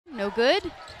no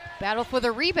good. Battle for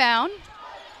the rebound.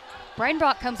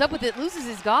 Breidenbach comes up with it, loses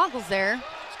his goggles there.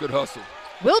 It's good hustle.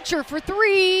 Wilcher for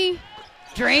three.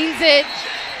 Drains it.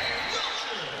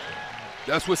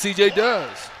 That's what CJ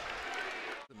does.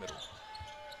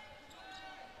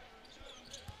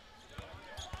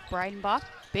 Breidenbach,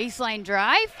 baseline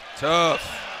drive. Tough.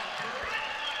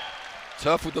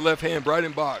 Tough with the left hand,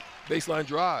 Breidenbach. Baseline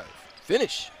drive.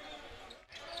 Finish.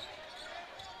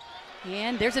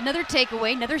 And there's another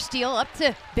takeaway, another steal up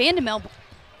to Vandemel.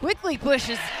 Quickly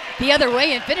pushes the other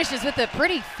way and finishes with a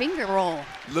pretty finger roll.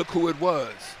 Look who it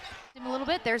was. A little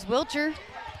bit, there's Wilcher.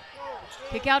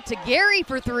 Kick out to Gary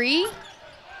for three.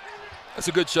 That's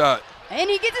a good shot. And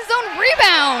he gets his own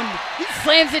rebound. He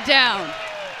slams it down.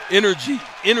 Energy,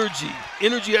 energy,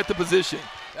 energy at the position.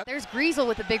 There's Griesel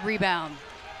with a big rebound.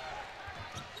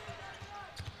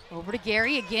 Over to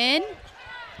Gary again.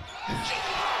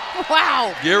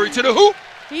 Wow. Gary to the hoop.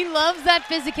 He loves that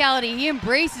physicality. He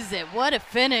embraces it. What a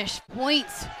finish.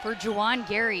 Points for Juwan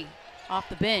Gary off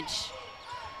the bench.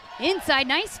 Inside,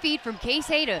 nice feed from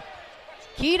Casey to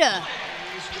Kita.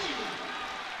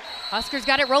 Huskers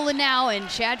got it rolling now, and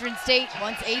Chadron State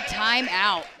wants a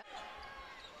timeout.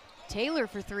 Taylor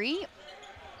for three.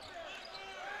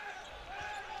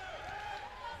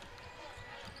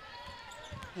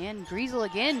 And Griesel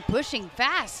again pushing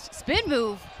fast. Spin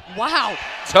move. Wow.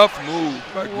 Tough move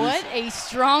by What Griesel. a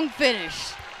strong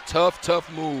finish. Tough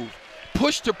move.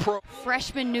 Push to pro.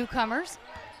 Freshman newcomers.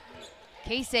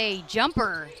 Casey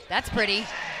jumper. That's pretty.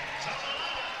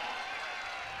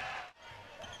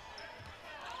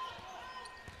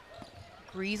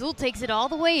 Griesel takes it all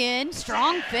the way in.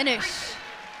 Strong finish.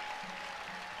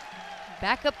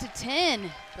 Back up to 10.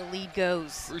 The lead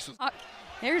goes.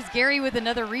 There's Gary with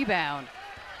another rebound.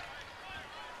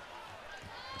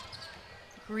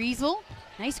 Griesel,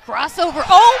 nice crossover.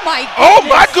 Oh my goodness. Oh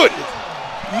my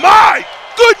goodness. My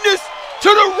goodness to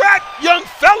the rack, young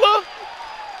fella.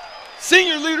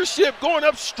 Senior leadership going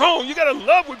up strong. You gotta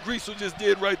love what Griesel just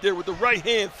did right there with the right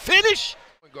hand finish.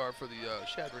 Point guard for the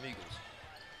Chadron Eagles.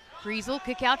 Griesel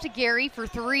kick out to Gary for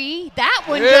three. That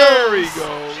one There goes. he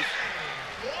goes.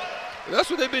 That's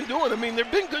what they've been doing. I mean,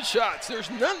 they've been good shots. There's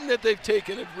nothing that they've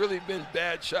taken that have really been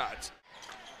bad shots.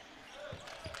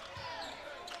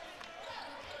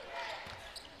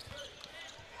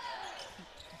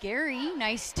 Gary,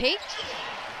 nice take.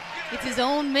 It's his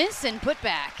own miss and put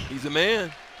back. He's a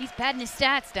man. He's padding his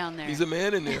stats down there. He's a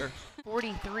man in there.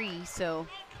 43, so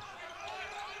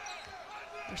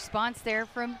response there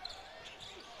from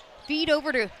feed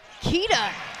over to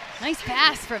Kita. Nice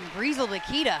pass from Griesel to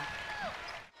Kita.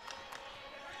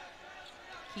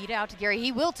 Kita out to Gary.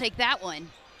 He will take that one,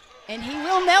 and he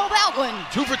will nail that one.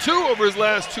 2 for 2 over his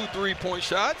last 2 3-point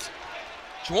shots.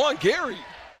 Juwan Gary.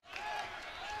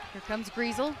 Here comes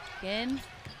Griesel again,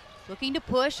 looking to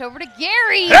push over to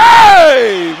Gary.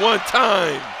 Hey, one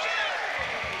time.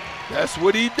 That's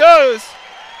what he does.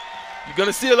 You're going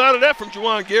to see a lot of that from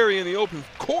Juwan Gary in the open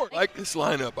court. I like this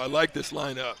lineup. I like this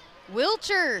lineup.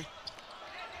 Wilcher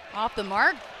off the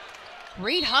mark.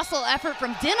 Great hustle effort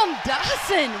from Denham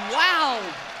Dawson. Wow.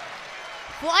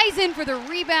 Flies in for the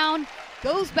rebound,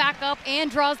 goes back up and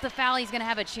draws the foul. He's going to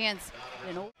have a chance.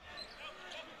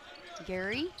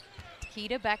 Gary,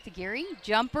 Kita back to Gary.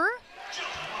 Jumper,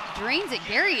 drains it.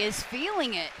 Gary is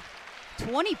feeling it.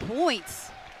 20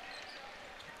 points.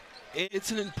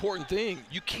 It's an important thing.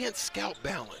 You can't scout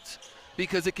balance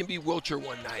because it can be Wilcher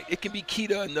one night. It can be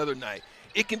Kita another night.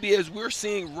 It can be, as we're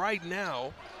seeing right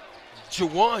now,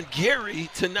 Juwan Gary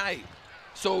tonight.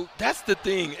 So that's the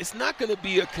thing. It's not going to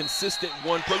be a consistent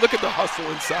one. Look at the hustle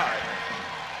inside.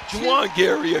 Juwan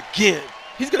Gary again.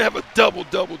 He's going to have a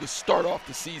double-double to start off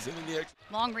the season. In the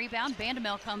long rebound.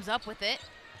 Vandemel comes up with it.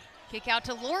 Kick out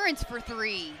to Lawrence for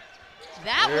three.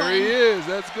 That there one he is.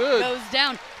 That's good. Goes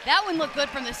down. That one looked good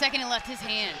from the second it left his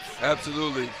hands.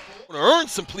 Absolutely. Want to earn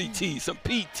some PT, some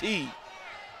PT.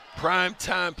 Prime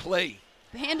time play.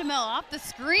 Vandemel off the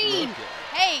screen.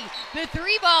 Hey, the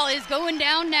three ball is going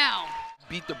down now.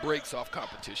 Beat the brakes off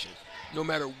competition, no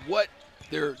matter what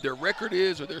their record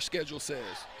is or their schedule says.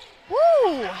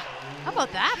 Woo! How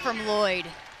about that from Lloyd?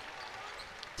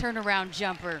 Turnaround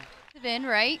jumper. In,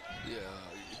 right? Yeah,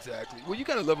 exactly. What you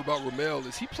got to love about Ramel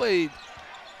is he played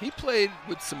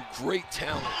with some great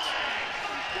talent.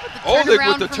 Oleg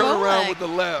with the turnaround with the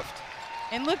left.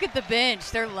 And look at the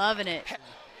bench. They're loving it.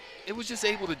 It was just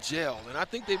able to gel, and I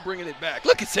think they're bringing it back.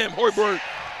 Look at Sam Hoiberg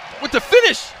with the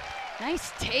finish.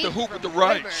 Nice take. The hoop with the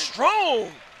right. Strong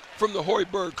from the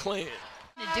Hoiberg clan.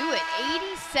 To do it,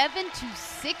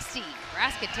 87-60.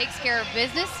 Nebraska takes care of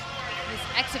business.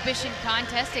 This exhibition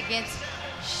contest against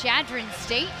Chadron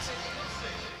State.